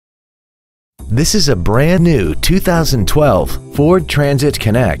This is a brand new 2012 Ford Transit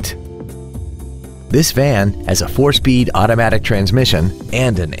Connect. This van has a 4-speed automatic transmission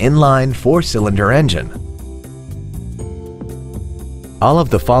and an inline 4-cylinder engine. All of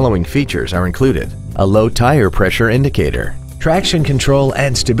the following features are included: a low tire pressure indicator, traction control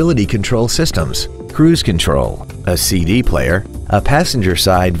and stability control systems, cruise control, a CD player, a passenger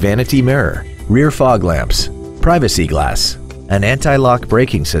side vanity mirror, rear fog lamps, privacy glass, an anti-lock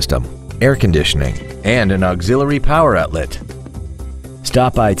braking system, air conditioning, and an auxiliary power outlet.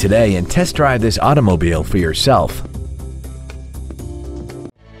 Stop by today and test drive this automobile for yourself.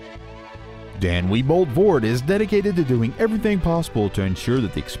 Dan Wiebold Ford is dedicated to doing everything possible to ensure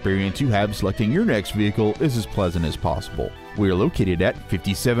that the experience you have selecting your next vehicle is as pleasant as possible. We are located at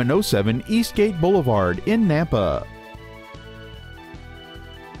 5707 Eastgate Boulevard in Nampa.